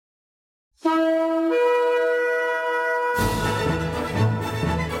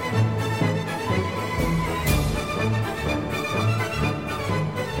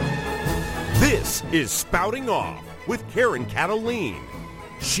This is Spouting Off with Karen Kataline.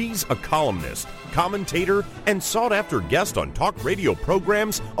 She's a columnist, commentator, and sought-after guest on talk radio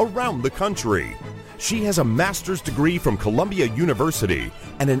programs around the country. She has a master's degree from Columbia University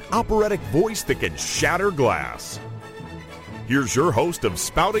and an operatic voice that can shatter glass. Here's your host of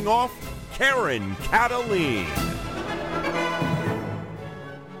Spouting Off, Karen Kataline.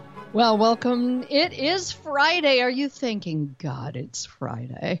 Well, welcome. It is Friday. Are you thinking, God, it's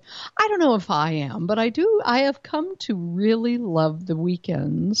Friday? I don't know if I am, but I have come to really love the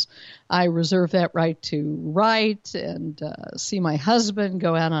weekends. I reserve that right to write and see my husband,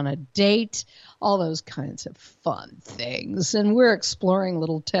 go out on a date, all those kinds of fun things. And we're exploring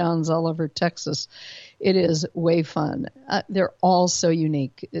little towns all over Texas. It is way fun. They're all so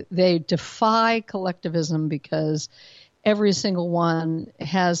unique. They defy collectivism because every single one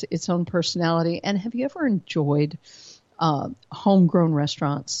has its own personality. And have you ever enjoyed homegrown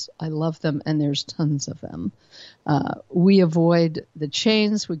restaurants? I love them, and there's tons of them. We avoid the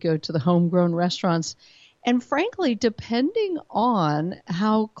chains. We go to the homegrown restaurants. And frankly, depending on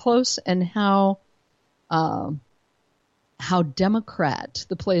how close and how Democrat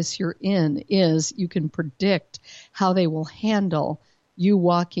the place you're in is, you can predict how they will handle you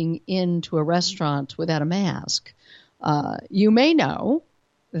walking into a restaurant without a mask. You may know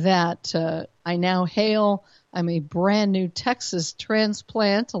that I now hail, I'm a brand new Texas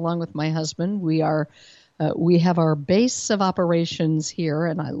transplant along with my husband. We have our base of operations here,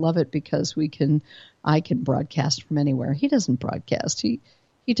 and I love it because I can broadcast from anywhere. He doesn't broadcast. He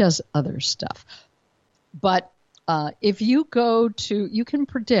does other stuff. But if you you can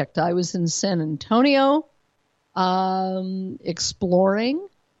predict. I was in San Antonio exploring,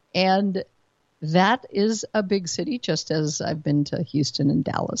 and that is a big city, just as I've been to Houston and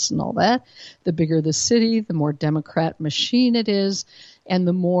Dallas and all that. The bigger the city, the more Democrat machine it is, and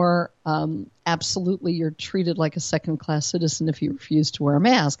the more absolutely you're treated like a second-class citizen if you refuse to wear a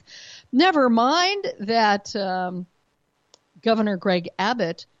mask. Never mind that Governor Greg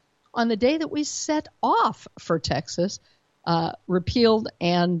Abbott, on the day that we set off for Texas, repealed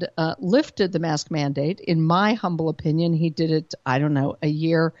and lifted the mask mandate. In my humble opinion, he did it, I don't know, a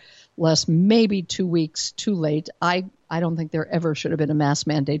year less, maybe 2 weeks too late. I don't think there ever should have been a mask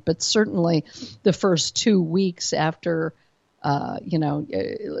mandate, but certainly the first 2 weeks after,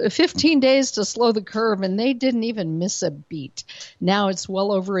 15 days to slow the curve, and they didn't even miss a beat. Now it's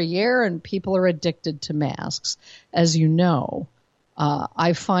well over a year, and people are addicted to masks. As you know,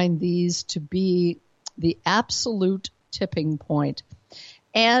 I find these to be the absolute tipping point.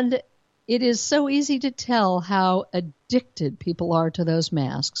 And it is so easy to tell how addicted people are to those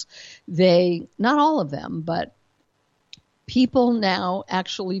masks. Not all of them, but people now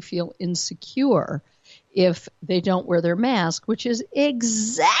actually feel insecure if they don't wear their mask, which is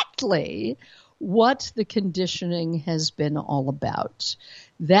exactly what the conditioning has been all about.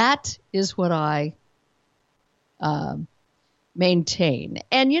 That is what I maintain.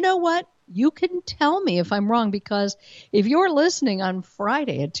 And you know what? You can tell me if I'm wrong, because if you're listening on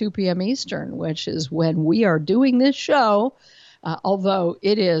Friday at 2 p.m. Eastern, which is when we are doing this show, although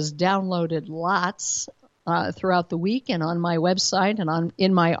it is downloaded lots throughout the week and on my website and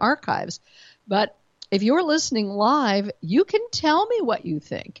in my archives. But if you're listening live, you can tell me what you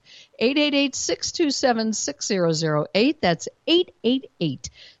think. 888-627-6008. That's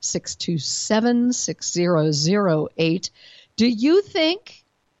 888-627-6008. Do you think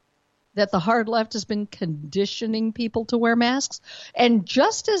that the hard left has been conditioning people to wear masks? And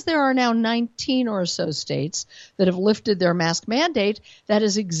just as there are now 19 or so states that have lifted their mask mandate, that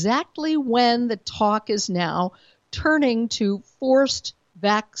is exactly when the talk is now turning to forced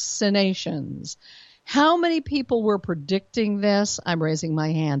vaccinations. How many people were predicting this? I'm raising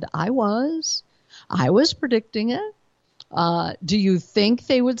my hand. I was predicting it. Do you think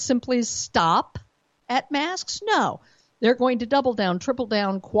they would simply stop at masks? No. They're going to double down, triple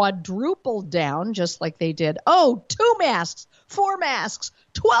down, quadruple down, just like they did. 2 masks, 4 masks,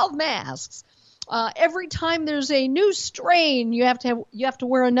 12 masks. Every time there's a new strain, you have to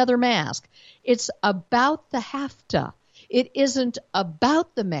wear another mask. It's about the have to. It isn't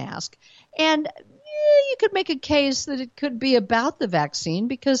about the mask. And you could make a case that it could be about the vaccine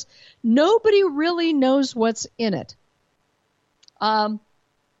because nobody really knows what's in it. I've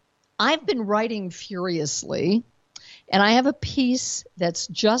been writing furiously. And I have a piece that's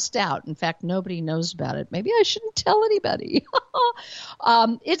just out. In fact, nobody knows about it. Maybe I shouldn't tell anybody.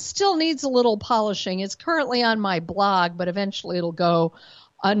 It still needs a little polishing. It's currently on my blog, but eventually it'll go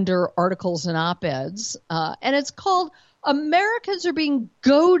under articles and op-eds. And it's called Americans Are Being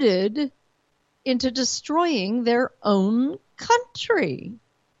Goaded into Destroying Their Own Country.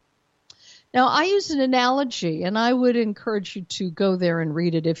 Now, I use an analogy, and I would encourage you to go there and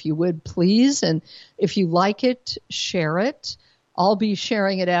read it if you would, please. And if you like it, share it. I'll be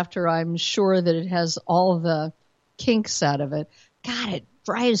sharing it after I'm sure that it has all the kinks out of it. God, it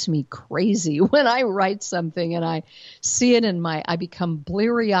drives me crazy when I write something and I see it I become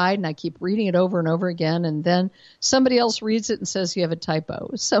bleary-eyed and I keep reading it over and over again. And then somebody else reads it and says, you have a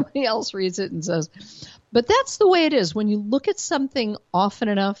typo. Somebody else reads it and says, but that's the way it is. When you look at something often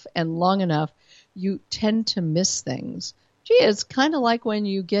enough and long enough, you tend to miss things. Gee, it's kind of like when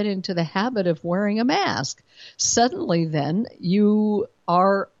you get into the habit of wearing a mask. Suddenly then you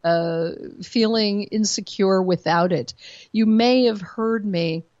are feeling insecure without it. You may have heard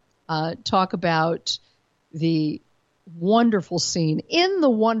me talk about the wonderful scene in the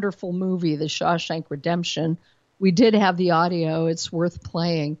wonderful movie, The Shawshank Redemption. We did have the audio. It's worth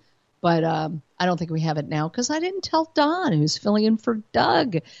playing. But I don't think we have it now because I didn't tell Don, who's filling in for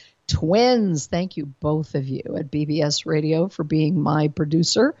Doug. Twins, thank you, both of you at BBS Radio for being my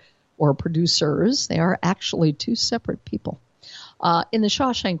producer or producers. They are actually two separate people. In The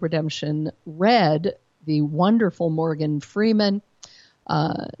Shawshank Redemption, Red, the wonderful Morgan Freeman,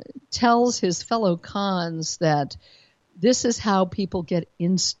 tells his fellow cons that this is how people get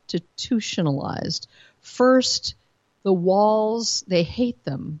institutionalized. First, the walls, they hate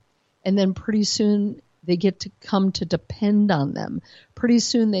them. And then pretty soon they get to come to depend on them. Pretty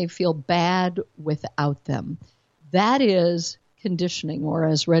soon they feel bad without them. That is conditioning, or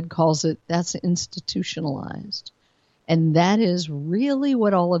as Red calls it, that's institutionalized. And that is really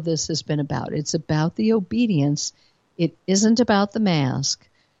what all of this has been about. It's about the obedience. It isn't about the mask.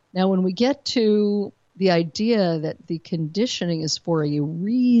 Now, when we get to the idea that the conditioning is for a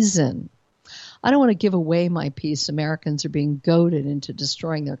reason, I don't want to give away my piece. Americans are being goaded into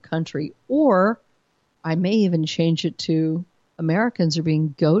destroying their country. Or I may even change it to Americans are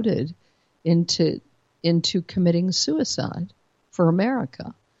being goaded into committing suicide for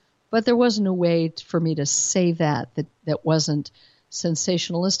America. But there wasn't a way for me to say that wasn't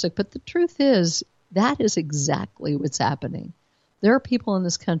sensationalistic. But the truth is, that is exactly what's happening. There are people in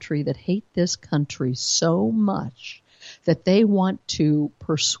this country that hate this country so much that they want to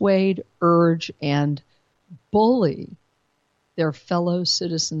persuade, urge, and bully their fellow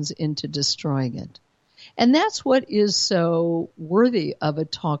citizens into destroying it. And that's what is so worthy of a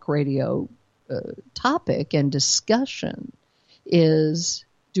talk radio topic and discussion is,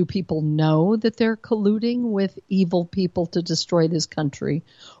 do people know that they're colluding with evil people to destroy this country?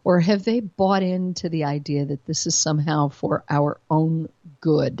 Or have they bought into the idea that this is somehow for our own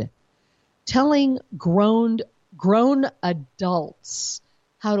good? Telling grown adults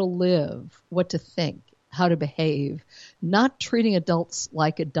how to live, what to think, how to behave, not treating adults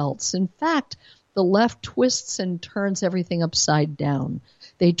like adults. In fact, the left twists and turns everything upside down.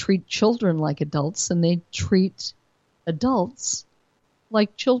 They treat children like adults, and they treat adults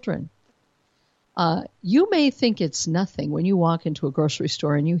like children. You may think it's nothing when you walk into a grocery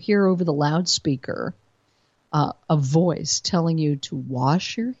store and you hear over the loudspeaker a voice telling you to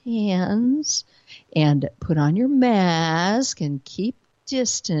wash your hands and put on your mask and keep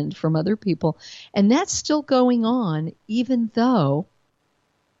distant from other people. And that's still going on, even though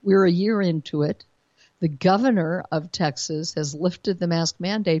we're a year into it. The governor of Texas has lifted the mask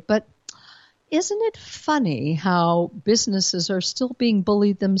mandate. But isn't it funny how businesses are still being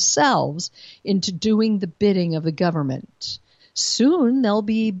bullied themselves into doing the bidding of the government? Soon they'll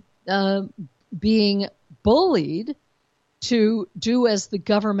be being bullied to do as the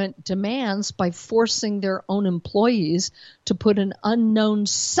government demands by forcing their own employees to put an unknown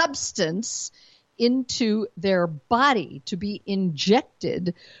substance into their body to be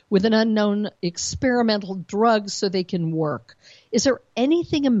injected with an unknown experimental drug so they can work. Is there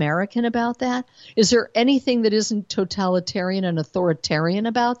anything American about that? Is there anything that isn't totalitarian and authoritarian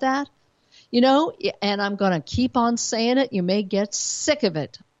about that? You know, and I'm going to keep on saying it. You may get sick of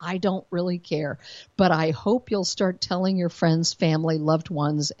it. I don't really care. But I hope you'll start telling your friends, family, loved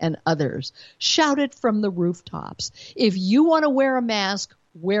ones, and others. Shout it from the rooftops. If you want to wear a mask,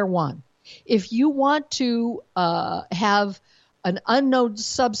 wear one. If you want to have an unknown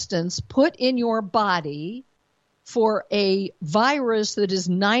substance put in your body for a virus that is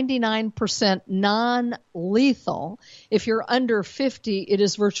 99% non-lethal, if you're under 50, it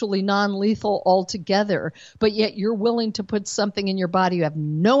is virtually non-lethal altogether, but yet you're willing to put something in your body, you have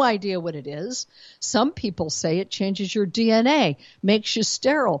no idea what it is. Some people say it changes your DNA, makes you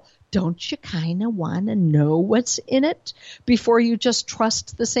sterile. Don't you kind of want to know what's in it before you just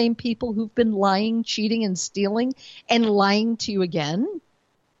trust the same people who've been lying, cheating, and stealing and lying to you again?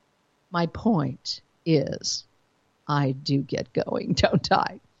 My point is, I do get going, don't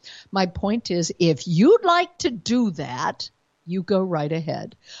I? My point is, if you'd like to do that, you go right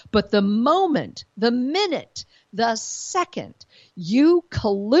ahead. But the moment, the minute, the second you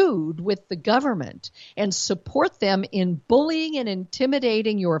collude with the government and support them in bullying and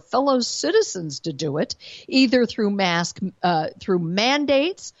intimidating your fellow citizens to do it, either through through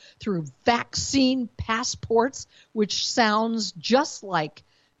mandates, through vaccine passports, which sounds just like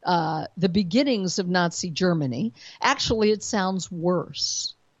the beginnings of Nazi Germany. Actually, it sounds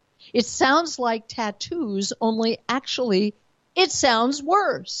worse. It sounds like tattoos, only actually it sounds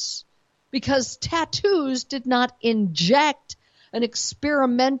worse, because tattoos did not inject an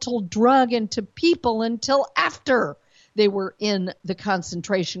experimental drug into people until after they were in the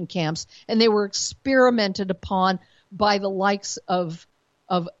concentration camps, and they were experimented upon by the likes of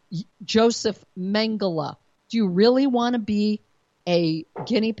Joseph Mengele. Do you really want to be a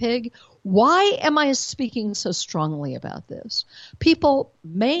guinea pig? Why am I speaking so strongly about this? People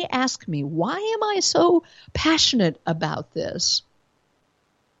may ask me, why am I so passionate about this?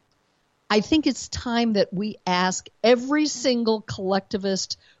 I think it's time that we ask every single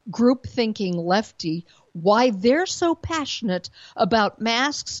collectivist, group-thinking lefty why they're so passionate about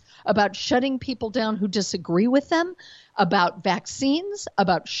masks, about shutting people down who disagree with them, about vaccines,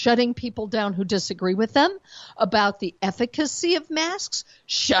 about shutting people down who disagree with them, about the efficacy of masks,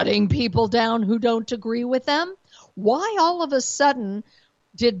 shutting people down who don't agree with them. Why all of a sudden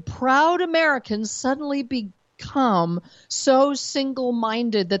did proud Americans suddenly become so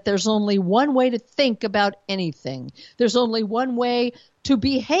single-minded that there's only one way to think about anything? There's only one way to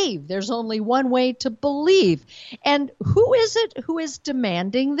behave. There's only one way to believe. And who is it who is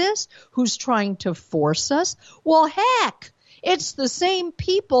demanding this? Who's trying to force us? Well, heck, it's the same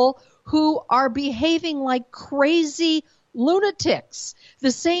people who are behaving like crazy lunatics,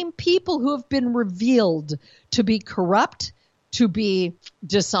 the same people who have been revealed to be corrupt, to be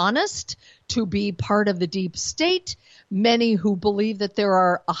dishonest, to be part of the deep state, many who believe that there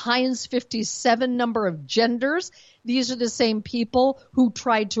are a Heinz 57 number of genders. These are the same people who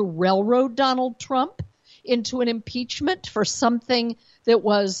tried to railroad Donald Trump into an impeachment for something that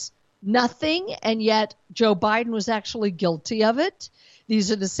was nothing, and yet Joe Biden was actually guilty of it.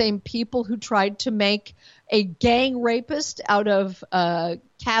 These are the same people who tried to make a gang rapist out of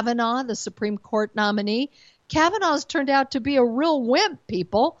Kavanaugh, the Supreme Court nominee. Kavanaugh's turned out to be a real wimp,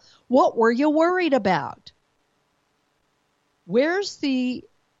 people. What were you worried about? Where's the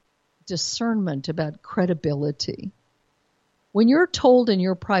discernment about credibility? When you're told in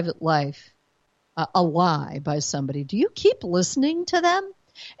your private life a lie by somebody, do you keep listening to them?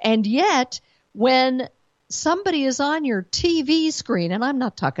 And yet, when somebody is on your TV screen, and I'm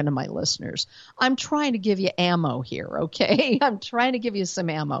not talking to my listeners, I'm trying to give you ammo here, okay? I'm trying to give you some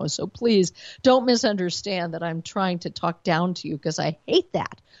ammo, so please don't misunderstand that I'm trying to talk down to you, because I hate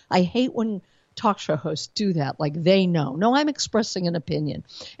that. I hate when talk show hosts do that, like they know. No, I'm expressing an opinion.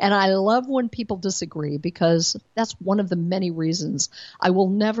 And I love when people disagree, because that's one of the many reasons I will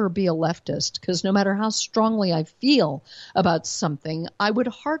never be a leftist, because no matter how strongly I feel about something, I would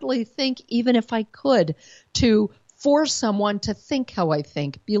hardly think, even if I could, to force someone to think how I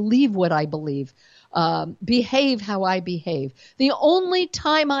think, believe what I believe, behave how I behave. The only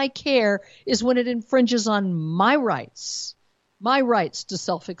time I care is when it infringes on my rights to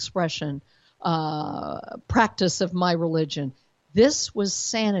self-expression, practice of my religion. This was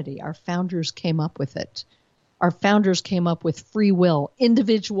sanity. Our founders came up with it. Our founders came up with free will,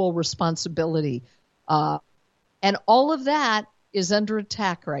 individual responsibility. And all of that is under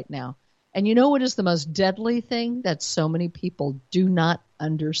attack right now. And you know what is the most deadly thing? That so many people do not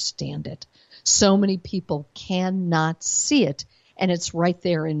understand it. So many people cannot see it, and it's right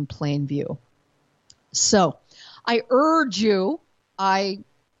there in plain view. So I urge you, I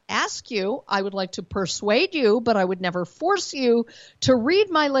ask you, I would like to persuade you, but I would never force you to read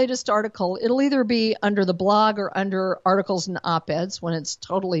my latest article. It'll either be under the blog or under articles and op-eds when it's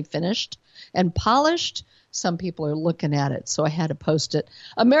totally finished and polished. Some people are looking at it, so I had to post it.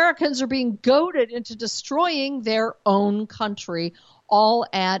 Americans are being goaded into destroying their own country, all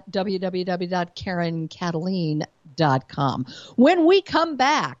at www.KarenKataline.com. When we come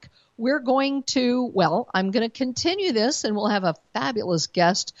back, we're going to, I'm going to continue this, and we'll have a fabulous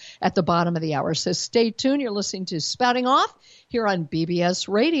guest at the bottom of the hour. So stay tuned. You're listening to Spouting Off here on BBS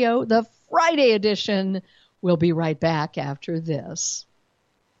Radio, the Friday edition. We'll be right back after this.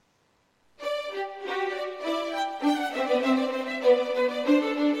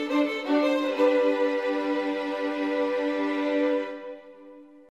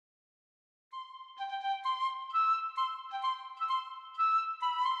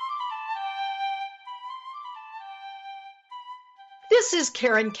 This is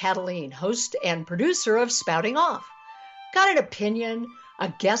Karen Kataline, host and producer of Spouting Off. Got an opinion,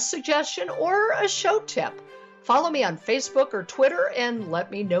 a guest suggestion, or a show tip? Follow me on Facebook or Twitter and let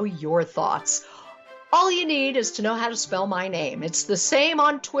me know your thoughts. All you need is to know how to spell my name. It's the same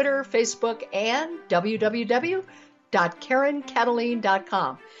on Twitter, Facebook, and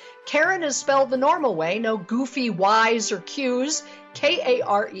www.karenkataline.com. Karen is spelled the normal way, no goofy Y's or Q's,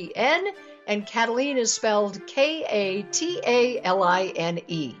 Karen, and Kataline is spelled Kataline.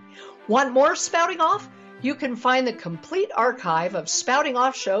 Want more Spouting Off? You can find the complete archive of Spouting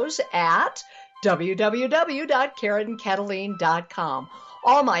Off shows at www.karenkataline.com.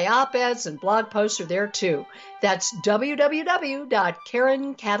 All my op-eds and blog posts are there too. That's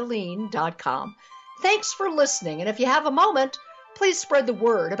www.karenkataline.com. Thanks for listening, and if you have a moment, please spread the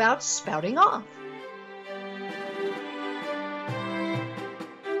word about Spouting Off.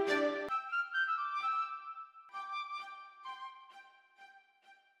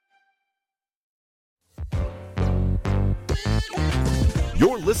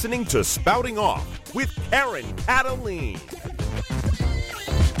 You're listening to Spouting Off with Karen Kataline.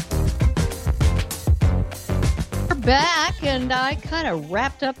 We're back, and I kind of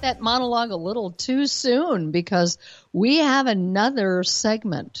wrapped up that monologue a little too soon because we have another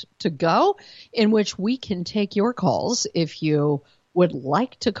segment to go in which we can take your calls. If you would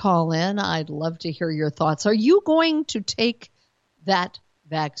like to call in, I'd love to hear your thoughts. Are you going to take that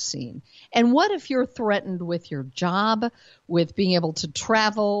vaccine? And what if you're threatened with your job, with being able to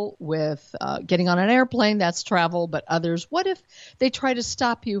travel, with getting on an airplane? That's travel, but others. What if they try to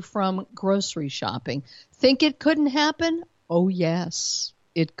stop you from grocery shopping? Think it couldn't happen? Oh, yes,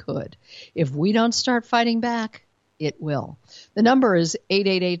 it could. If we don't start fighting back, it will. The number is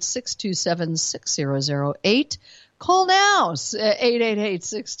 888-627-6008. Call now,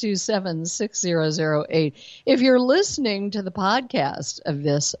 888-627-6008. If you're listening to the podcast of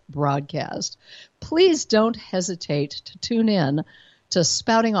this broadcast, please don't hesitate to tune in to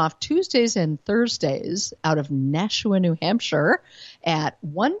Spouting Off Tuesdays and Thursdays out of Nashua, New Hampshire at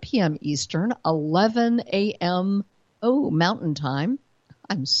 1 p.m. Eastern, 11 a.m. Mountain Time.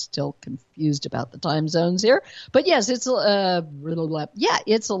 I'm still confused about the time zones here. But yes, it's 11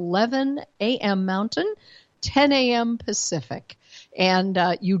 a.m. Mountain, 10 a.m. Pacific. And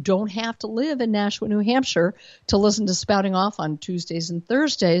you don't have to live in Nashua, New Hampshire to listen to Spouting Off on Tuesdays and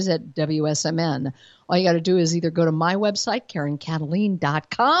Thursdays at WSMN. All you got to do is either go to my website,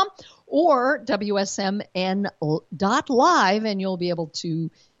 KarenKataline.com, or WSMN.live, and you'll be able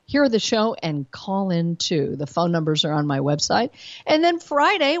to hear the show and call in too. The phone numbers are on my website. And then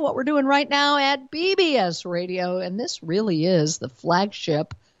Friday, what we're doing right now at BBS Radio, and this really is the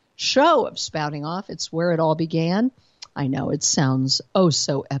flagship show of Spouting Off. It's where it all began. I know it sounds oh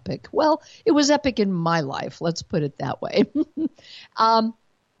so epic. Well, it was epic in my life. Let's put it that way. And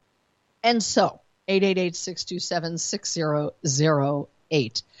so,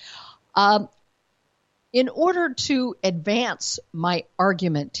 888-627-6008. In order to advance my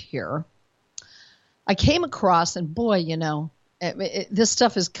argument here, I came across, and boy, you know, this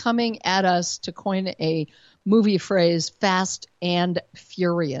stuff is coming at us, to coin a movie phrase, fast and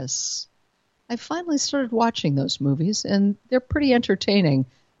furious. I finally started watching those movies, and they're pretty entertaining.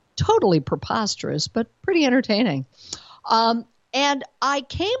 Totally preposterous, but pretty entertaining. And I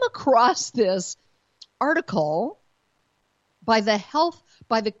came across this article by the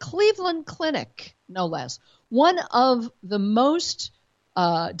Cleveland Clinic, no less. One of the most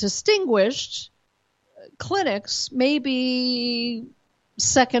distinguished clinics, maybe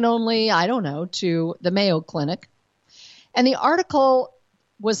second only, I don't know, to the Mayo Clinic. And the article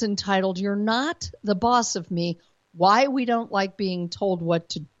was entitled, "You're Not the Boss of Me, Why We Don't Like Being Told What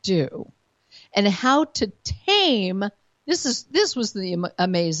to Do," and how to tame, this was the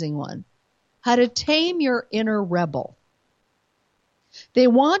amazing one, how to tame your inner rebel. They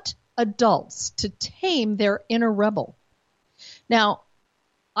want adults to tame their inner rebel. Now,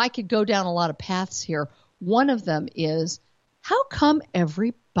 I could go down a lot of paths here. One of them is, how come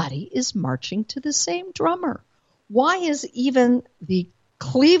everybody is marching to the same drummer? Why is even the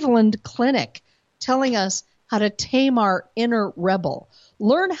Cleveland Clinic telling us how to tame our inner rebel?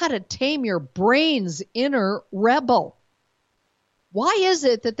 Learn how to tame your brain's inner rebel. Why is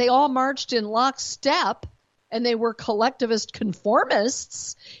it that they all marched in lockstep and they were collectivist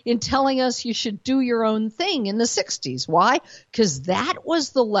conformists in telling us you should do your own thing in the 60s? Why? Because that was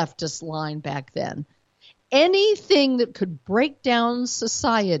the leftist line back then. Anything that could break down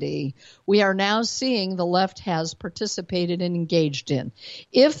society, we are now seeing the left has participated and engaged in.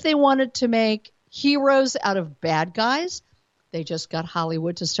 If they wanted to make heroes out of bad guys, they just got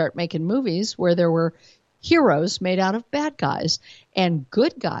Hollywood to start making movies where there were heroes made out of bad guys, and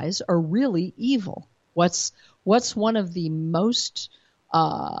good guys are really evil. What's one of the most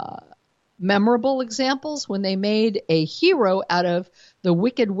memorable examples? When they made a hero out of the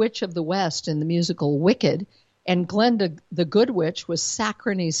Wicked Witch of the West in the musical Wicked, and Glenda the Good Witch was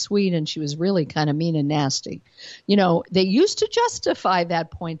saccharine sweet, and she was really kind of mean and nasty. They used to justify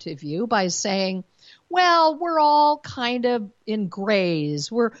that point of view by saying, well, we're all kind of in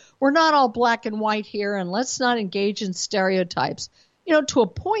grays. We're not all black and white here, and let's not engage in stereotypes. To a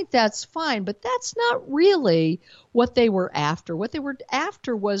point, that's fine, but that's not really what they were after. What they were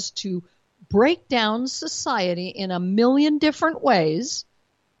after was to break down society in a million different ways.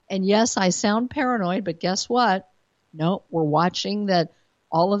 And yes, I sound paranoid, but guess what? No, we're watching that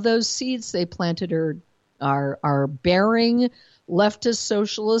all of those seeds they planted are bearing leftist,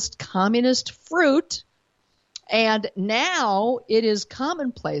 socialist, communist fruit. And now it is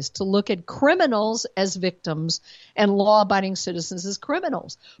commonplace to look at criminals as victims and law-abiding citizens as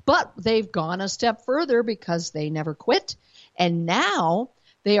criminals. But they've gone a step further because they never quit. And now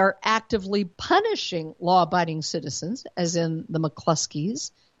they are actively punishing law-abiding citizens, as in the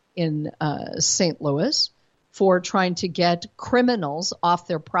McCluskeys in St. Louis, for trying to get criminals off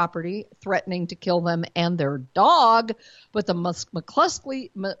their property, threatening to kill them and their dog. But the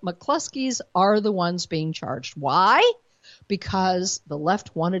McCluskeys are the ones being charged. Why? Because the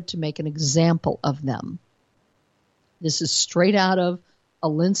left wanted to make an example of them. This is straight out of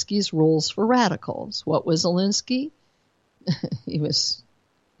Alinsky's Rules for Radicals. What was Alinsky? He was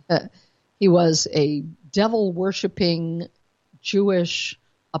a devil-worshipping Jewish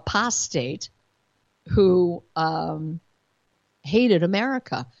apostate who hated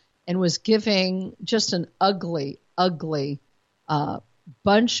America and was giving just an ugly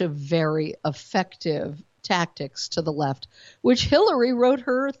bunch of very effective tactics to the left, which Hillary wrote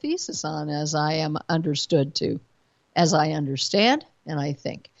her thesis on, as I understand, and I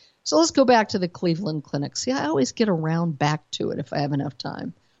think. So let's go back to the Cleveland Clinic. See, I always get around back to it if I have enough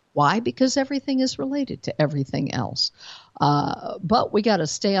time. Why? Because everything is related to everything else. But we got to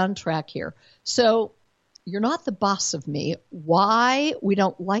stay on track here. So you're not the boss of me. Why? We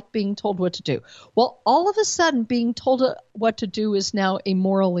don't like being told what to do. Well, all of a sudden, being told what to do is now a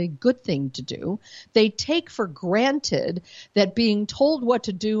morally good thing to do. They take for granted that being told what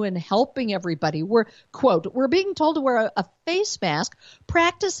to do and helping everybody, we're being told to wear a face mask,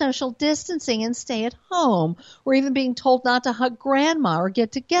 practice social distancing, and stay at home. We're even being told not to hug grandma or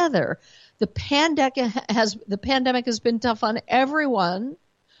get together. The pandemic has been tough on everyone,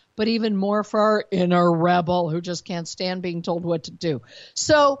 but even more for our inner rebel who just can't stand being told what to do.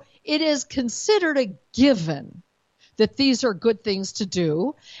 So it is considered a given that these are good things to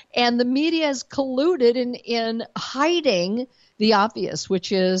do, and the media has colluded in hiding the obvious,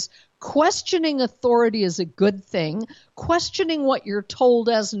 which is questioning authority is a good thing, questioning what you're told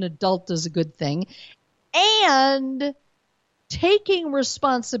as an adult is a good thing, and taking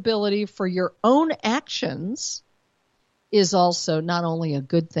responsibility for your own actions is also not only a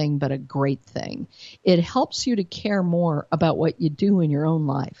good thing, but a great thing. It helps you to care more about what you do in your own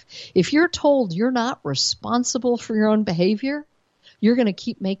life. If you're told you're not responsible for your own behavior, you're going to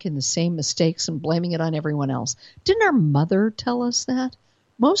keep making the same mistakes and blaming it on everyone else. Didn't our mother tell us that?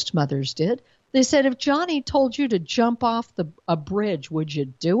 Most mothers did. They said, if Johnny told you to jump off a bridge, would you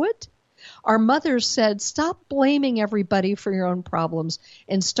do it? Our mothers said, stop blaming everybody for your own problems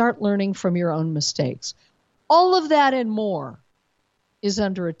and start learning from your own mistakes. All of that and more is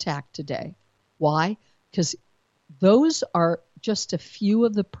under attack today. Why? Because those are just a few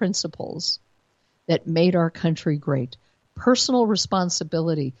of the principles that made our country great. Personal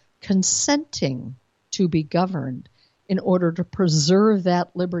responsibility, consenting to be governed in order to preserve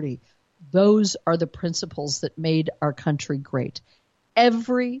that liberty. Those are the principles that made our country great.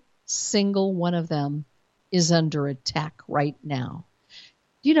 Every single one of them is under attack right now.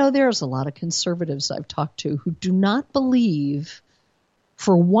 There's a lot of conservatives I've talked to who do not believe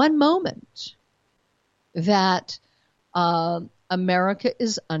for one moment that America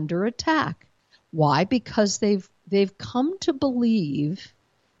is under attack. Why? Because they've come to believe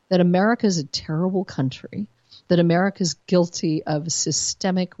that America is a terrible country, that America is guilty of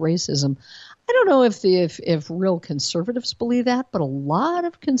systemic racism. I don't know if real conservatives believe that, but a lot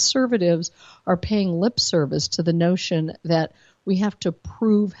of conservatives are paying lip service to the notion that we have to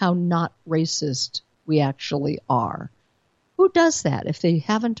prove how not racist we actually are. Who does that if they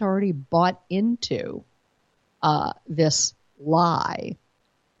haven't already bought into this lie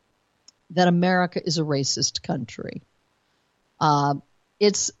that America is a racist country?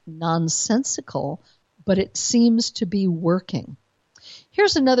 It's nonsensical, but it seems to be working.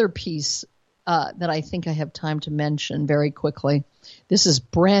 Here's another piece that I think I have time to mention very quickly. This is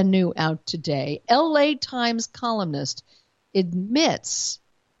brand new out today. LA Times columnist admits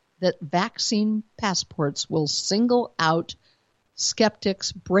that vaccine passports will single out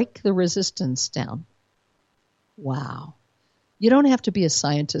skeptics, break the resistance down. Wow. You don't have to be a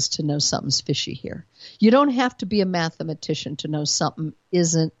scientist to know something's fishy here. You don't have to be a mathematician to know something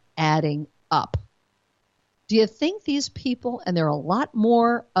isn't adding up. Do you think these people, and there are a lot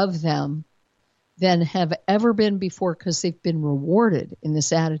more of them than have ever been before because they've been rewarded in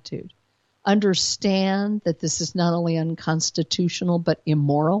this attitude, understand that this is not only unconstitutional but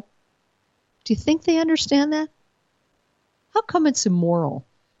immoral? Do you think they understand that? How come it's immoral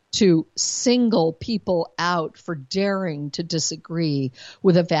to single people out for daring to disagree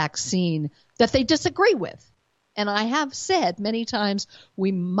with a vaccine that they disagree with? And I have said many times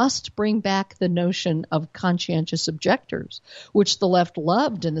we must bring back the notion of conscientious objectors, which the left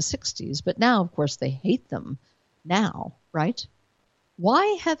loved in the 60s, but now, of course, they hate them now, right?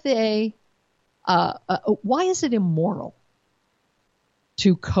 Why have they, why is it immoral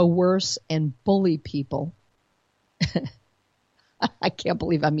to coerce and bully people? I can't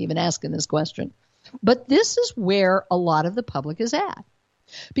believe I'm even asking this question. But this is where a lot of the public is at.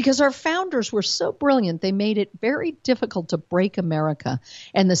 Because our founders were so brilliant, they made it very difficult to break America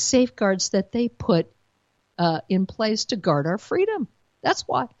and the safeguards that they put in place to guard our freedom. That's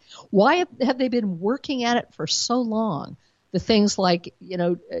why. Why have they been working at it for so long? The things like,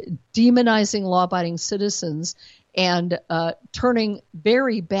 demonizing law-abiding citizens and turning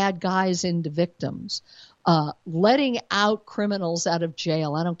very bad guys into victims, letting out criminals out of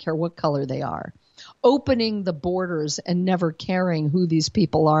jail. I don't care what color they are. Opening the borders and never caring who these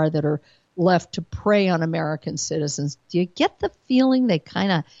people are that are left to prey on American citizens. Do you get the feeling they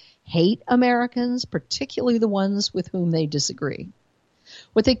kind of hate Americans, particularly the ones with whom they disagree?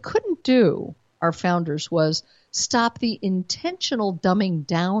 What they couldn't do, our founders, was stop the intentional dumbing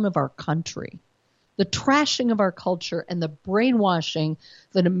down of our country, the trashing of our culture, and the brainwashing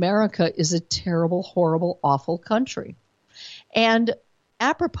that America is a terrible, horrible, awful country. And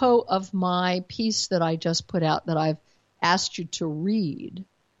apropos of my piece that I just put out that I've asked you to read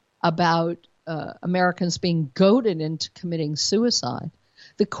about Americans being goaded into committing suicide,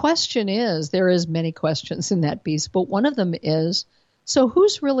 the question is, there is many questions in that piece, but one of them is, so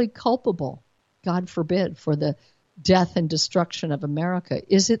who's really culpable, God forbid, for the death and destruction of America?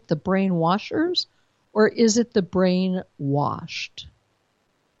 Is it the brainwashers or is it the brainwashed?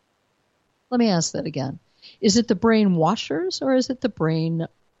 Let me ask that again. Is it the brainwashers or is it the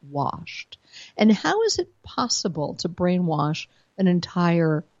brainwashed? And how is it possible to brainwash an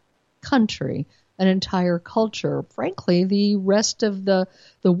entire country, an entire culture? Frankly, the rest of the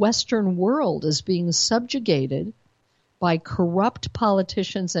Western world is being subjugated by corrupt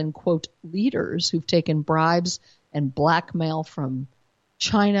politicians and, quote, leaders who've taken bribes and blackmail from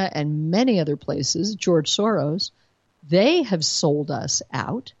China and many other places. George Soros, they have sold us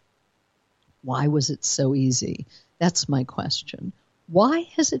out. Why was it so easy? That's my question. Why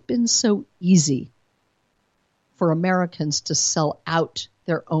has it been so easy for Americans to sell out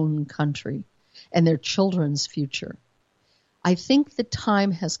their own country and their children's future? I think the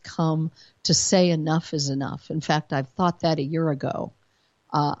time has come to say enough is enough. In fact, I've thought that a year ago.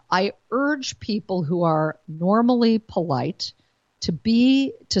 I urge people who are normally polite to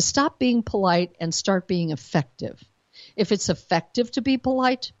stop being polite and start being effective. If it's effective to be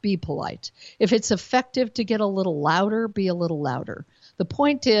polite, be polite. If it's effective to get a little louder, be a little louder. The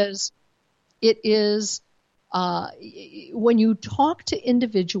point is, it is when you talk to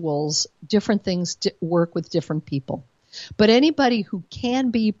individuals, different things work with different people. But anybody who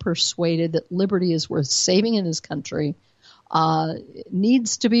can be persuaded that liberty is worth saving in this country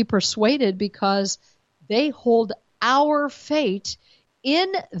needs to be persuaded because they hold our fate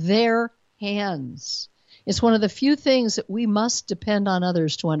in their hands. It's one of the few things that we must depend on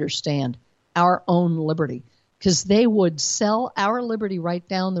others to understand, our own liberty, because they would sell our liberty right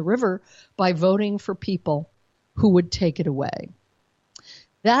down the river by voting for people who would take it away.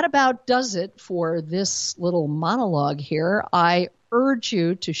 That about does it for this little monologue here. I urge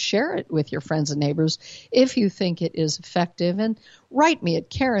you to share it with your friends and neighbors if you think it is effective, and write me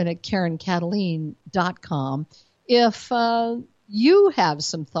at Karen@KarenKataline.com if you have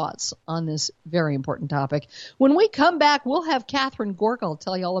some thoughts on this very important topic. When we come back, we'll have Katherine Gorka. I'll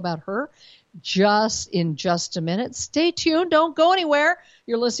tell you all about her in just a minute. Stay tuned. Don't go anywhere.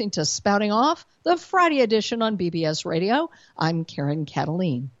 You're listening to Spouting Off, the Friday edition on BBS Radio. I'm Karen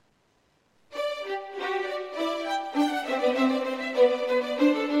Kataline.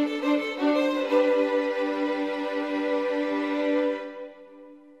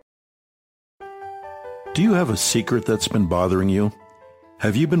 Do you have a secret that's been bothering you?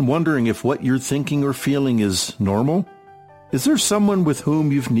 Have you been wondering if what you're thinking or feeling is normal? Is there someone with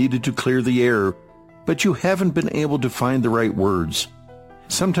whom you've needed to clear the air, but you haven't been able to find the right words?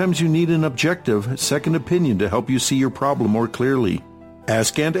 Sometimes you need an objective, second opinion to help you see your problem more clearly.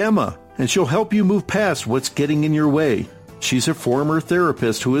 Ask Aunt Emma, and she'll help you move past what's getting in your way. She's a former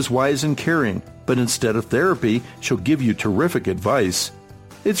therapist who is wise and caring, but instead of therapy, she'll give you terrific advice.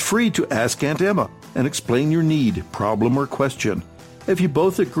 It's free to ask Aunt Emma and explain your need, problem, or question. If you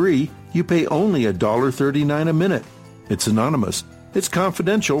both agree, you pay only $1.39 a minute. It's anonymous, it's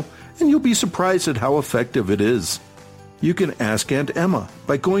confidential, and you'll be surprised at how effective it is. You can ask Aunt Emma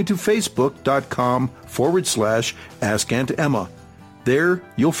by going to facebook.com/Ask Aunt Emma. There,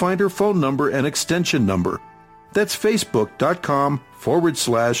 you'll find her phone number and extension number. That's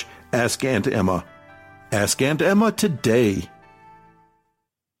facebook.com/Ask Aunt Emma. Ask Aunt Emma today.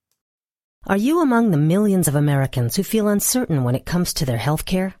 Are you among the millions of Americans who feel uncertain when it comes to their health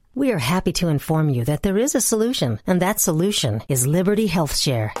care? We are happy to inform you that there is a solution, and that solution is Liberty Health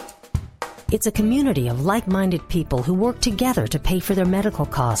Share. It's a community of like-minded people who work together to pay for their medical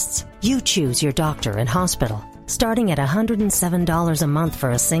costs. You choose your doctor and hospital, starting at $107 a month for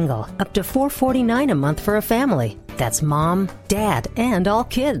a single, up to $449 a month for a family. That's mom, dad, and all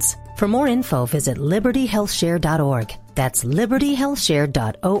kids. For more info, visit libertyhealthshare.org. That's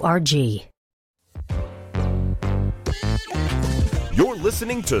libertyhealthshare.org. You're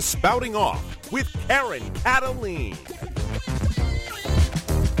listening to Spouting Off with Karen Kataline.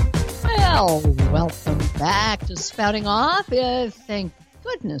 Well, welcome back to Spouting Off. Thank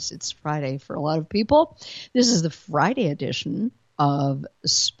goodness it's Friday for a lot of people. This is the Friday edition of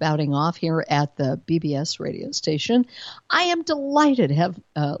Spouting Off here at the BBS radio station. I am delighted to have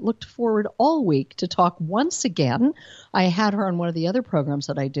looked forward all week to talk once again. I had her on one of the other programs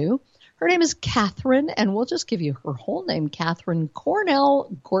that I do. Her name is Katherine, and we'll just give you her whole name, Katherine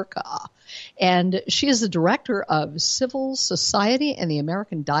Gorka. And she is the director of Civil Society and the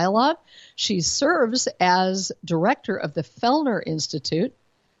American Dialogue. She serves as director of the Fellner Institute,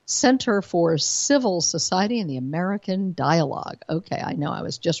 Center for Civil Society and the American Dialogue. Okay, I know I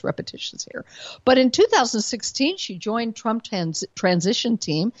was just repetitious here. But in 2016, she joined Trump transition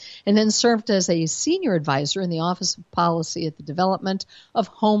team and then served as a senior advisor in the Office of Policy at the Development of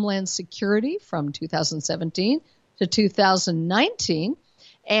Homeland Security from 2017 to 2019.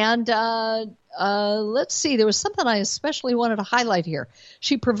 And let's see, there was something I especially wanted to highlight here.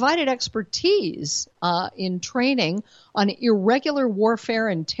 She provided expertise in training on irregular warfare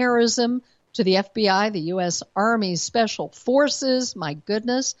and terrorism to the FBI, the U.S. Army Special Forces. My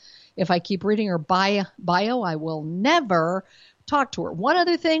goodness, if I keep reading her bio, I will never talk to her. One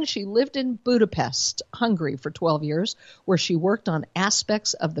other thing, she lived in Budapest, Hungary for 12 years, where she worked on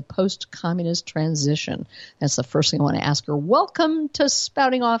aspects of the post-communist transition. That's the first thing I want to ask her. Welcome to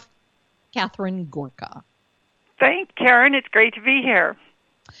Spouting Off, Katherine Gorka. Thanks, Karen. It's great to be here.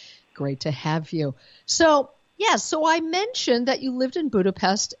 Great to have you. So I mentioned that you lived in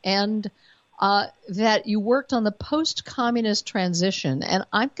Budapest and that you worked on the post-communist transition. And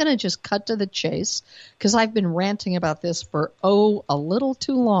I'm going to just cut to the chase because I've been ranting about this for, a little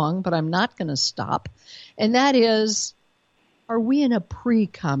too long, but I'm not going to stop. And that is, are we in a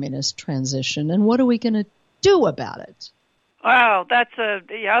pre-communist transition? And what are we going to do about it? Wow, that's I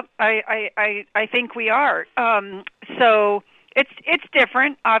think we are. So it's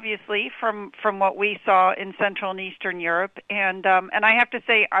different, obviously, from what we saw in Central and Eastern Europe, and I have to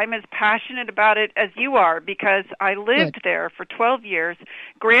say I'm as passionate about it as you are because I lived there for 12 years.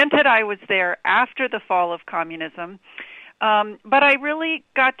 Granted, I was there after the fall of communism, but I really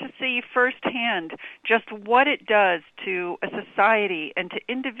got to see firsthand just what it does to a society and to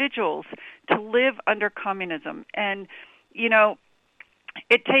individuals to live under communism. And you know,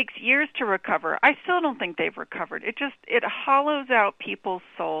 it takes years to recover. I still don't think they've recovered. It hollows out people's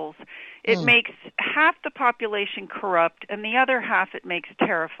souls. It makes half the population corrupt and the other half it makes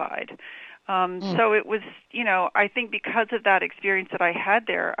terrified. So it was, I think because of that experience that I had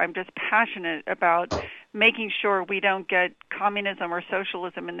there, I'm just passionate about making sure we don't get communism or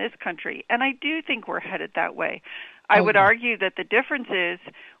socialism in this country. And I do think we're headed that way. I would argue that the difference is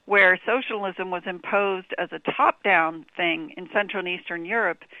where socialism was imposed as a top-down thing in Central and Eastern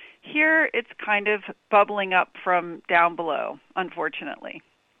Europe, here it's kind of bubbling up from down below, unfortunately.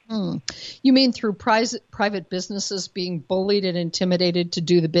 You mean through private businesses being bullied and intimidated to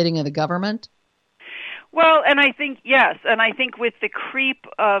do the bidding of the government? Well, and I think, yes, and I think with the creep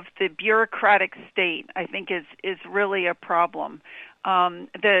of the bureaucratic state, I think is really a problem.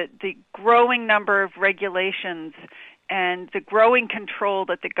 The growing number of regulations the growing control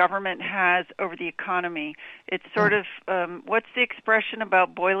that the government has over the economy. It's sort of, what's the expression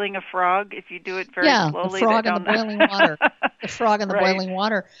about boiling a frog? If you do it very slowly. The frog in the boiling water. The frog in the Right. boiling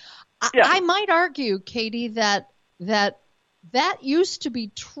water. Yeah. I might argue, Katie, that used to be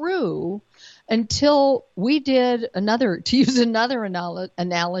true until we did to use another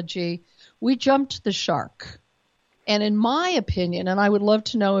analogy, we jumped the shark. And in my opinion, and I would love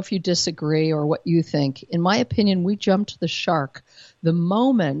to know if you disagree or what you think, in my opinion, we jumped the shark the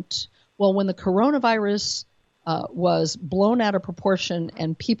moment, when the coronavirus was blown out of proportion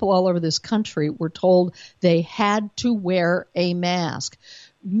and people all over this country were told they had to wear a mask.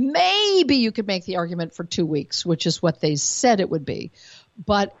 Maybe you could make the argument for 2 weeks, which is what they said it would be.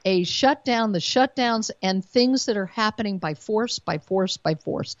 But the shutdowns and things that are happening by force.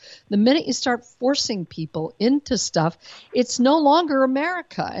 The minute you start forcing people into stuff, it's no longer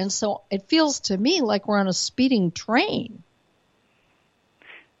America. And so it feels to me like we're on a speeding train.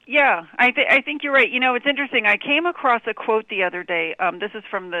 Yeah, I think you're right. You know, it's interesting. I came across a quote the other day. This is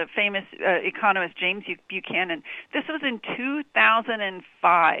from the famous economist James Buchanan. This was in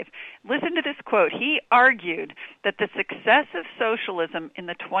 2005. Listen to this quote. He argued that the success of socialism in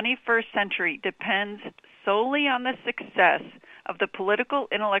the 21st century depends solely on the success of the political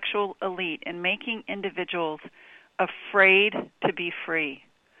intellectual elite in making individuals afraid to be free.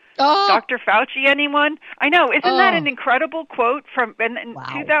 Oh. Dr. Fauci, anyone? I know. Isn't that an incredible quote from in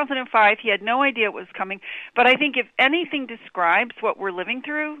 2005? He had no idea what was coming. But I think if anything describes what we're living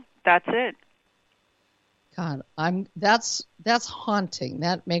through, that's it. God, that's haunting.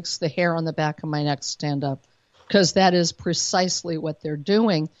 That makes the hair on the back of my neck stand up, because that is precisely what they're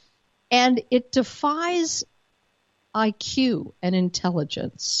doing. And it defies IQ and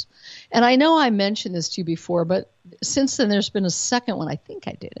intelligence. And I know I mentioned this to you before, but since then there's been a second one. I think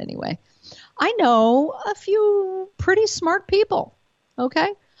I did anyway. I know a few pretty smart people,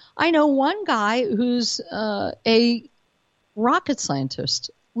 okay? I know one guy who's a rocket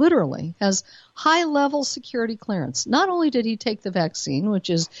scientist, literally, has high-level security clearance. Not only did he take the vaccine, which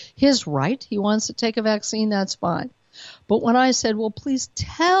is his right, he wants to take a vaccine, that's fine. But when I said, well, please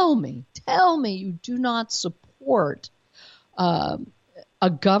tell me you do not support a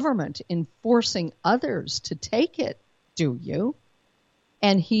government enforcing others to take it, do you?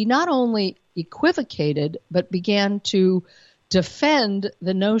 And he not only equivocated, but began to defend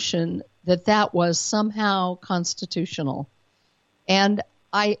the notion that that was somehow constitutional. And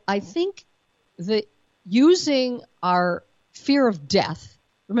I think that using our fear of death,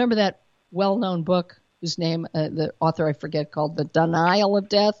 remember that well-known book whose name, the author I forget, called The Denial of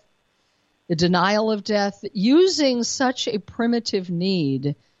Death? The denial of death, using such a primitive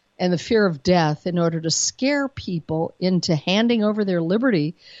need and the fear of death in order to scare people into handing over their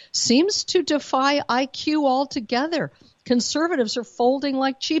liberty seems to defy IQ altogether. Conservatives are folding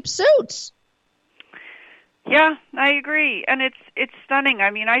like cheap suits. Yeah, I agree. And it's stunning. I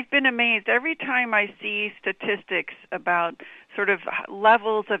mean, I've been amazed every time I see statistics about sort of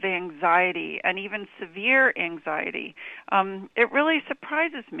levels of anxiety and even severe anxiety. It really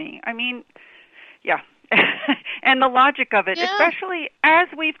surprises me. I mean, yeah. And the logic of it, especially as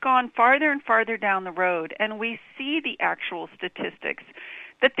we've gone farther and farther down the road and we see the actual statistics,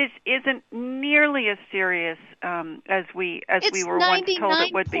 that this isn't nearly as serious as we were once told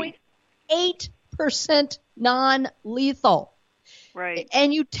it would be. 8% non-lethal. Right.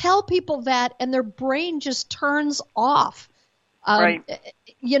 And you tell people that and their brain just turns off. Right.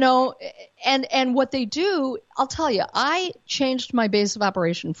 You know, and what they do, I'll tell you, I changed my base of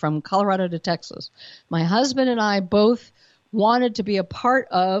operation from Colorado to Texas. My husband and I both wanted to be a part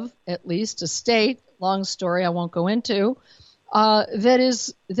of at least a state, long story I won't go into, that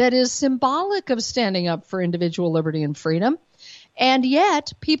is symbolic of standing up for individual liberty and freedom. And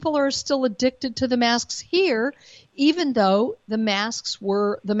yet people are still addicted to the masks here, even though the mask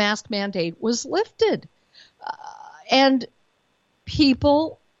mandate was lifted. And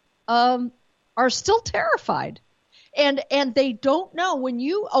people are still terrified. And they don't know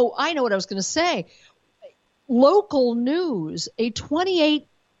I know what I was going to say. Local news, a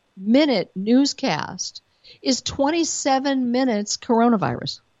 28-minute newscast is 27 minutes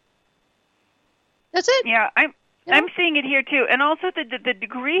coronavirus. That's it. Yeah, I'm seeing it here too. And also the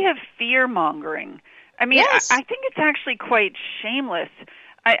degree of fear-mongering. I mean, yes. I think it's actually quite shameless.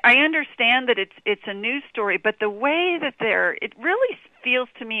 I understand that it's a news story, but the way that it really feels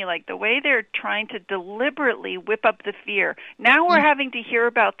to me like the way they're trying to deliberately whip up the fear. Now we're having to hear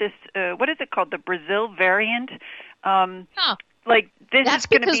about this, what is it called, the Brazil variant? Like this That's is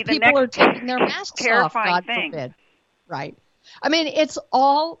going to be the because people are next taking their masks terrifying off, God thing. forbid. Right. I mean, it's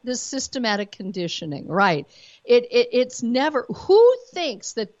all this systematic conditioning, right? It's never, who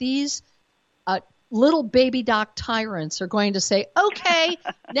thinks that these little baby doc tyrants are going to say, okay,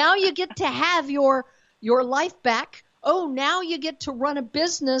 now you get to have your life back. Oh, now you get to run a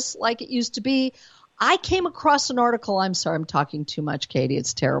business like it used to be. I came across an article. I'm sorry, I'm talking too much, Katie.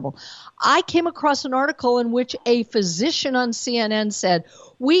 It's terrible. I came across an article in which a physician on CNN said,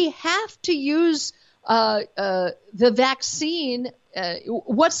 we have to use the vaccine.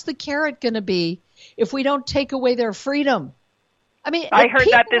 What's the carrot going to be if we don't take away their freedom? I mean, I heard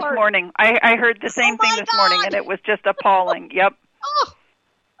that this morning. I heard the same thing this morning, and it was just appalling. Yep.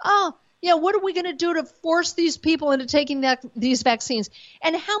 Yeah, what are we going to do to force these people into taking these vaccines?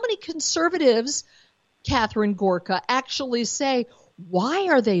 And how many conservatives, Katherine Gorka, actually say, why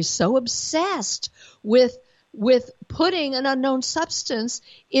are they so obsessed with putting an unknown substance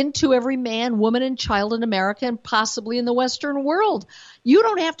into every man, woman, and child in America and possibly in the Western world? You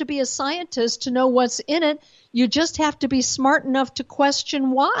don't have to be a scientist to know what's in it. You just have to be smart enough to question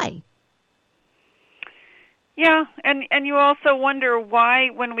why. Yeah, and you also wonder why,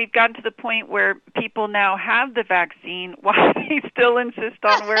 when we've gotten to the point where people now have the vaccine, why they still insist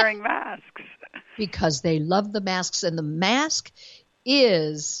on wearing masks. Because they love the masks, and the mask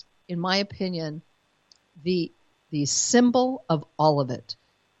is, in my opinion, the symbol of all of it.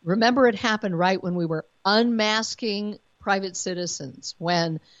 Remember, it happened right when we were unmasking private citizens,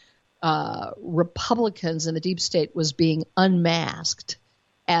 when Republicans in the deep state was being unmasked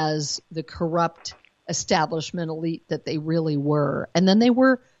as the corrupt establishment elite that they really were. And then they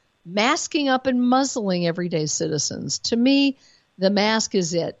were masking up and muzzling everyday citizens. To me, the mask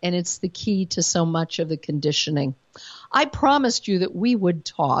is it, and it's the key to so much of the conditioning. I promised you that we would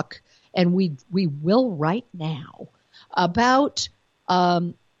talk, and we will right now, about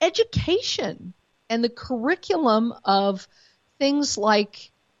education and the curriculum of things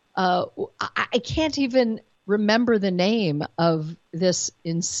like, I can't even remember the name of this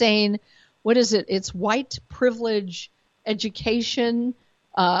insane, what is it? It's white privilege education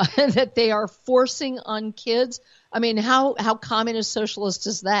that they are forcing on kids. I mean, how communist socialist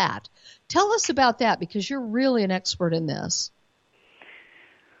is that? Tell us about that, because you're really an expert in this.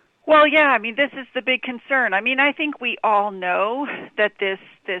 Well, yeah, I mean, this is the big concern. I mean, I think we all know that this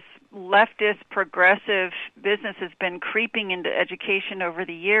leftist progressive business has been creeping into education over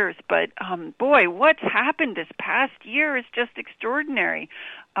the years, but boy, what's happened this past year is just extraordinary.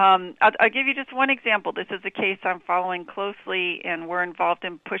 I'll give you just one example. This is a case I'm following closely, and we're involved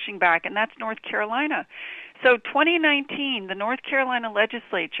in pushing back, and that's North Carolina. So 2019, the North Carolina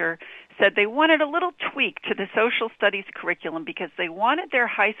legislature said they wanted a little tweak to the social studies curriculum because they wanted their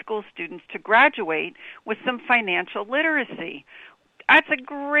high school students to graduate with some financial literacy. That's a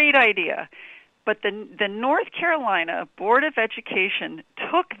great idea. But the North Carolina Board of Education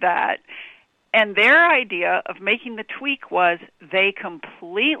took that, and their idea of making the tweak was they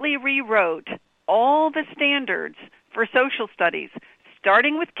completely rewrote all the standards for social studies,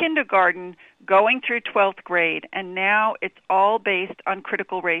 starting with kindergarten, going through 12th grade, and now it's all based on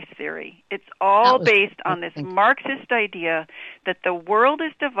critical race theory. It's all based on this Marxist idea that the world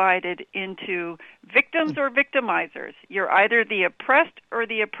is divided into victims or victimizers. You're either the oppressed or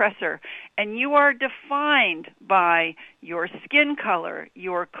the oppressor, and you are defined by your skin color,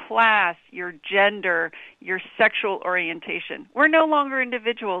 your class, your gender, your sexual orientation. We're no longer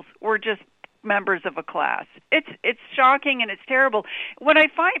individuals. We're just members of a class. It's shocking and it's terrible. Part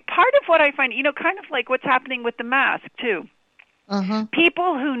of what I find, kind of like what's happening with the mask too.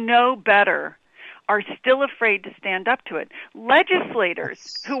 People who know better are still afraid to stand up to it.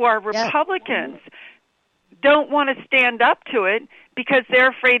 Legislators who are Republicans don't want to stand up to it because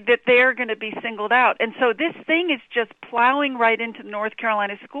they're afraid that they're going to be singled out. And so this thing is just plowing right into North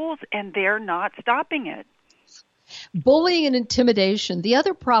Carolina schools, and they're not stopping it. Bullying and intimidation. The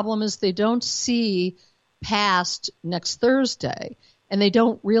other problem is they don't see past next Thursday, and they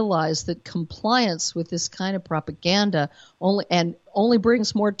don't realize that compliance with this kind of propaganda only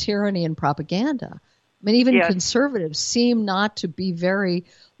brings more tyranny and propaganda. I mean, even conservatives seem not to be very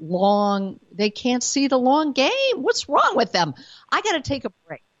long. They can't see the long game. What's wrong with them? I got to take a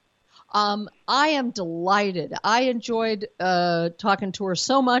break. I am delighted. I enjoyed talking to her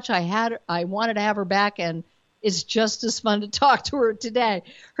so much. I wanted to have her back, and it's just as fun to talk to her today.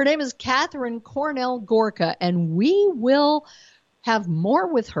 Her name is Katherine Gorka, and we will have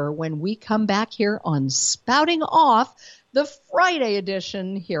more with her when we come back here on Spouting Off, the Friday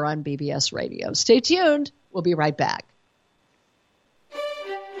edition here on BBS Radio. Stay tuned. We'll be right back.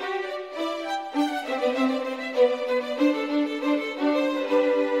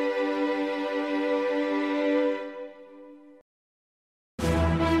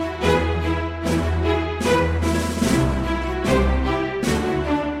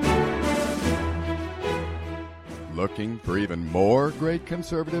 Looking for even more great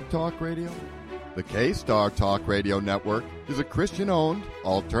conservative talk radio? The K-Star Talk Radio Network is a Christian-owned,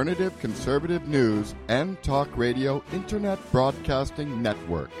 alternative conservative news and talk radio internet broadcasting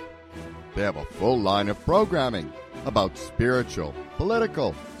network. They have a full line of programming about spiritual,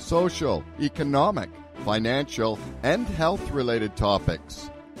 political, social, economic, financial, and health-related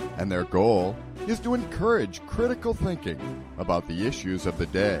topics. And their goal is to encourage critical thinking about the issues of the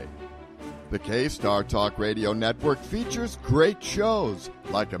day. The K-Star Talk Radio Network features great shows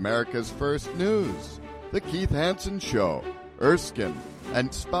like America's First News, The Keith Hansen Show, Erskine,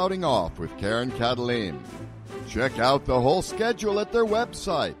 and Spouting Off with Karen Kataline. Check out the whole schedule at their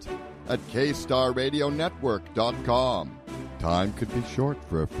website at kstarradionetwork.com. Time could be short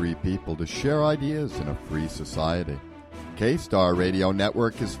for a free people to share ideas in a free society. K-Star Radio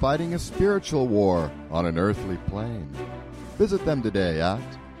Network is fighting a spiritual war on an earthly plane. Visit them today at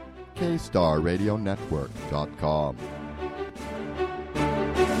kstarradionetwork.com.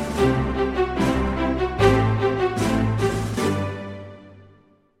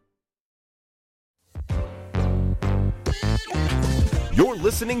 You're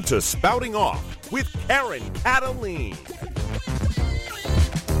listening to Spouting Off with Karen Kataline.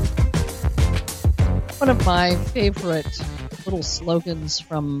 One of my favorite little slogans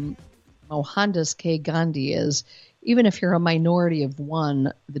from Mohandas K. Gandhi is, even if you're a minority of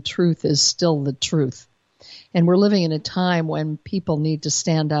one, the truth is still the truth. And we're living in a time when people need to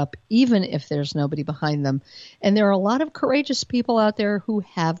stand up, even if there's nobody behind them. And there are a lot of courageous people out there who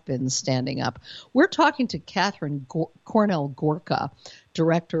have been standing up. We're talking to Katherine Gorka,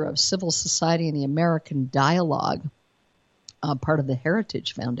 Director of Civil Society and the American Dialogue, part of the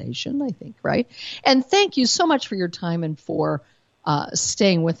Heritage Foundation, I think, right? And thank you so much for your time and for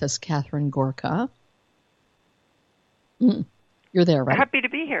staying with us, Katherine Gorka. You're there, right? Happy to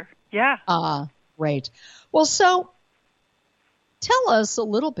be here. Yeah. Great. Well, so tell us a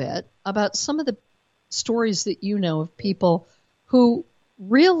little bit about some of the stories that you know of people who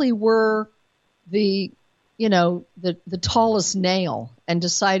really were the tallest nail and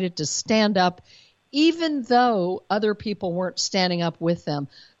decided to stand up even though other people weren't standing up with them.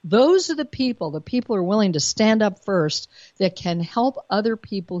 Those are the people who are willing to stand up first that can help other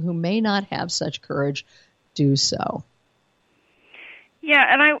people who may not have such courage do so. Yeah,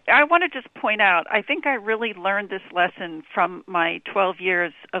 and I want to just point out, I think I really learned this lesson from my 12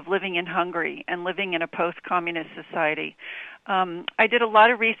 years of living in Hungary and living in a post-communist society. I did a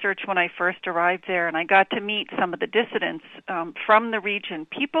lot of research when I first arrived there, and I got to meet some of the dissidents from the region,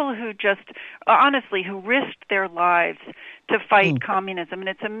 people who just, honestly, who risked their lives to fight communism. And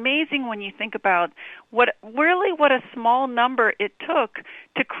it's amazing when you think about what a small number it took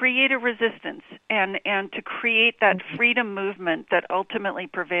to create a resistance and to create that freedom movement that ultimately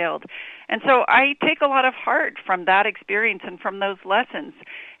prevailed. And so I take a lot of heart from that experience and from those lessons.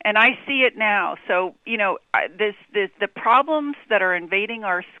 And I see it now. So, the problems that are invading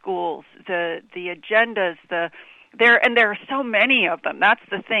our schools, the agendas, there are so many of them. That's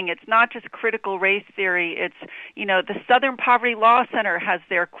the thing. It's not just critical race theory. It's, the Southern Poverty Law Center has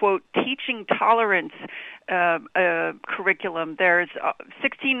their, quote, teaching tolerance curriculum. There's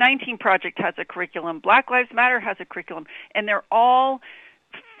 1619 Project has a curriculum. Black Lives Matter has a curriculum. And they're all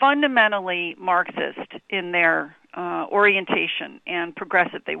fundamentally Marxist in their orientation and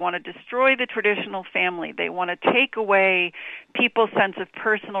progressive. They want to destroy the traditional family. They want to take away people's sense of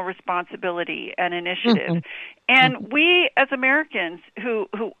personal responsibility and initiative. And we as Americans who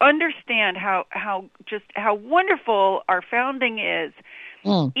understand how wonderful our founding is,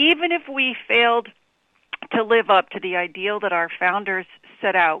 even if we failed to live up to the ideal that our founders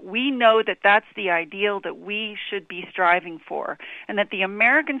set out, we know that that's the ideal that we should be striving for, and that the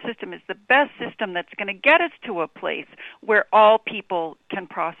American system is the best system that's going to get us to a place where all people can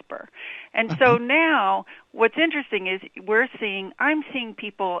prosper. And so now what's interesting is I'm seeing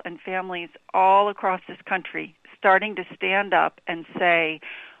people and families all across this country starting to stand up and say,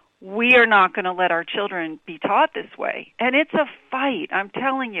 we are not going to let our children be taught this way. And it's a fight, I'm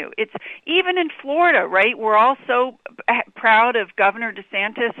telling you. It's even in Florida, right? We're all so proud of Governor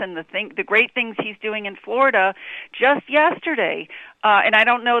DeSantis and the great things he's doing in Florida. Just yesterday, and I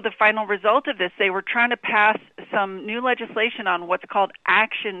don't know the final result of this, they were trying to pass some new legislation on what's called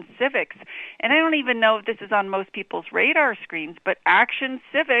Action Civics. And I don't even know if this is on most people's radar screens, but Action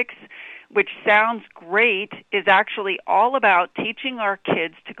Civics, which sounds great, is actually all about teaching our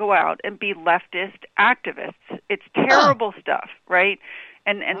kids to go out and be leftist activists. It's terrible stuff, right?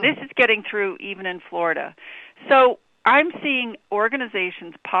 And this is getting through even in Florida. So I'm seeing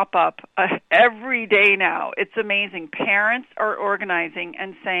organizations pop up every day now. It's amazing. Parents are organizing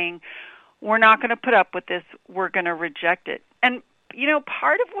and saying, we're not going to put up with this. We're going to reject it. And,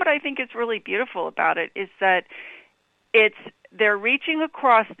 part of what I think is really beautiful about it is that they're reaching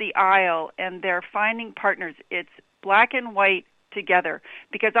across the aisle and they're finding partners. It's black and white together.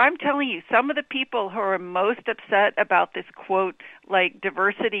 Because I'm telling you, some of the people who are most upset about this, quote, like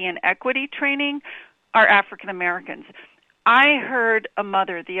diversity and equity training are African Americans. I heard a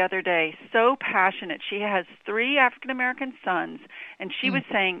mother the other day, so passionate. She has 3 African-American sons, and she was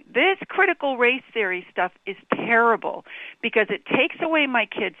saying, this critical race theory stuff is terrible because it takes away my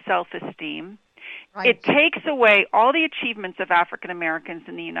kids' self-esteem. Right. It takes away all the achievements of African-Americans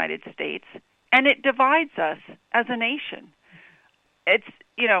in the United States, and it divides us as a nation. It's,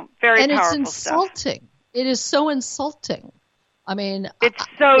 very and powerful it's insulting. Stuff. It is so insulting. I mean, it's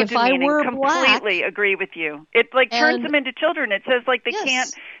so if demeaning. I were completely black, agree with you. It turns them into children. It says like they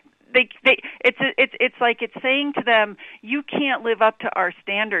can't. It's like it's saying to them, you can't live up to our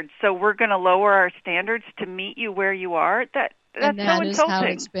standards, so we're going to lower our standards to meet you where you are. That's so insulting. Is how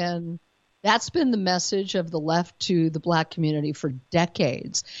it's been. That's been the message of the left to the black community for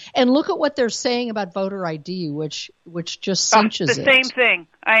decades. And look at what they're saying about voter ID, which just cinches it. The same thing.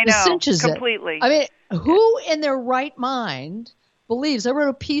 I know. Cinches completely. I mean, who in their right mind believes? I wrote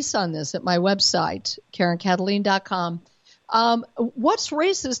a piece on this at my website, KarenKataline.com. What's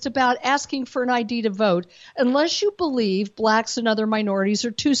racist about asking for an ID to vote unless you believe blacks and other minorities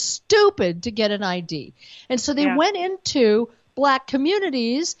are too stupid to get an ID? And so they went into black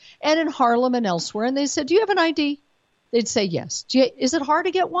communities and in Harlem and elsewhere, and they said, do you have an ID? They'd say yes. Is it hard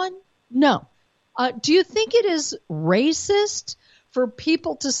to get one? No. Do you think it is racist for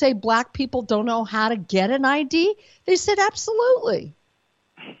people to say black people don't know how to get an ID? They said absolutely.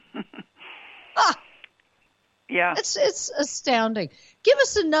 Yeah. It's astounding. Give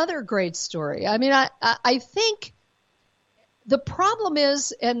us another great story. I mean, I think the problem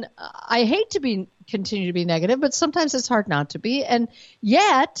is, and I hate to continue to be negative, but sometimes it's hard not to be. And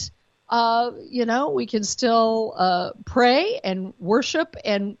yet, we can still pray and worship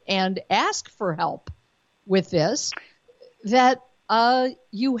and ask for help with this. That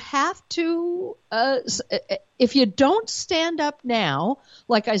you have to, if you don't stand up now,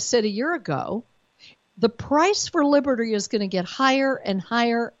 like I said a year ago, the price for liberty is going to get higher and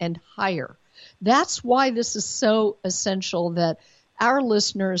higher and higher. That's why this is so essential that our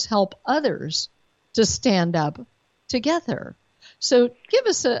listeners help others to stand up together. So give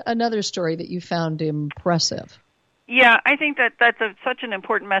us another story that you found impressive. Yeah, I think that's such an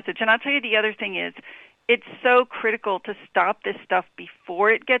important message. And I'll tell you the other thing is, it's so critical to stop this stuff before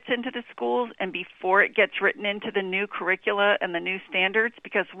it gets into the schools and before it gets written into the new curricula and the new standards,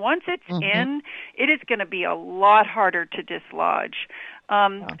 because once it's in, it is going to be a lot harder to dislodge.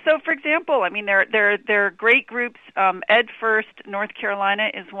 So, for example, I mean, there are great groups. Ed First North Carolina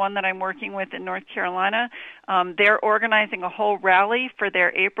is one that I'm working with in North Carolina. They're organizing a whole rally for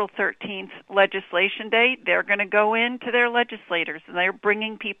their April 13th legislation day. They're going to go into their legislators, and they're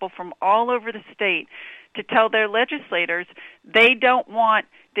bringing people from all over the state to tell their legislators they don't want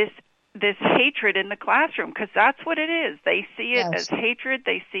this hatred in the classroom, because that's what it is. They see it as hatred.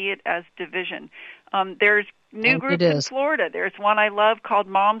 They see it as division. There's new groups in Florida. There's one I love called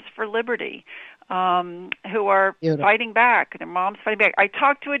Moms for Liberty, who are fighting back. Their moms fighting back. I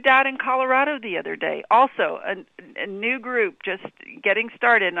talked to a dad in Colorado the other day, also a new group just getting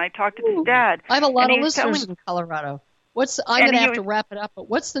started, and I talked to this dad. I have a lot of listeners in Colorado. I'm going to have to wrap it up, but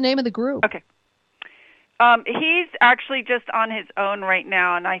what's the name of the group? Okay. He's actually just on his own right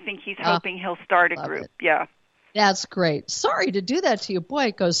now, and I think he's hoping he'll start a group. Yeah. That's great. Sorry to do that to you. Boy,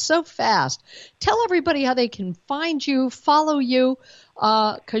 it goes so fast. Tell everybody how they can find you, follow you,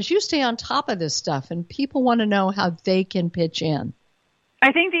 because you stay on top of this stuff, and people want to know how they can pitch in.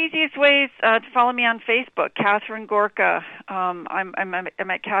 I think the easiest way is to follow me on Facebook, Katherine Gorka. I'm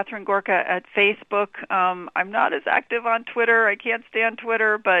at Katherine Gorka at Facebook. I'm not as active on Twitter. I can't stay on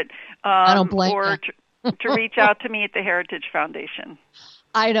Twitter, but I don't blame you. to reach out to me at the Heritage Foundation.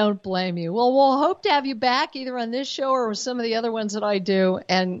 I don't blame you. Well, we'll hope to have you back either on this show or with some of the other ones that I do.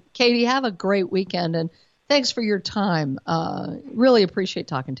 And Katie, have a great weekend, and thanks for your time. Really appreciate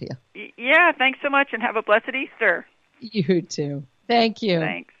talking to you. Yeah, thanks so much, and have a blessed Easter. You too. Thank you.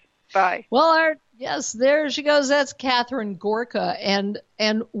 Thanks. Bye. Well, yes, there she goes. That's Katherine Gorka, and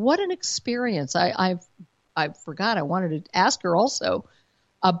what an experience. I forgot I wanted to ask her also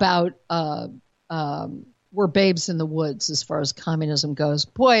about we're babes in the woods as far as communism goes.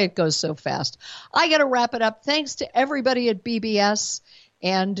 Boy, it goes so fast. I got to wrap it up. Thanks to everybody at BBS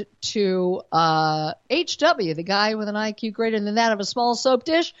and to HW, the guy with an IQ greater than that of a small soap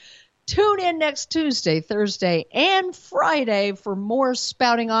dish. Tune in next Tuesday, Thursday, and Friday for more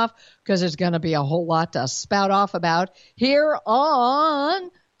Spouting Off, because there's going to be a whole lot to spout off about here on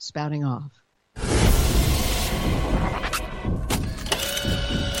Spouting Off.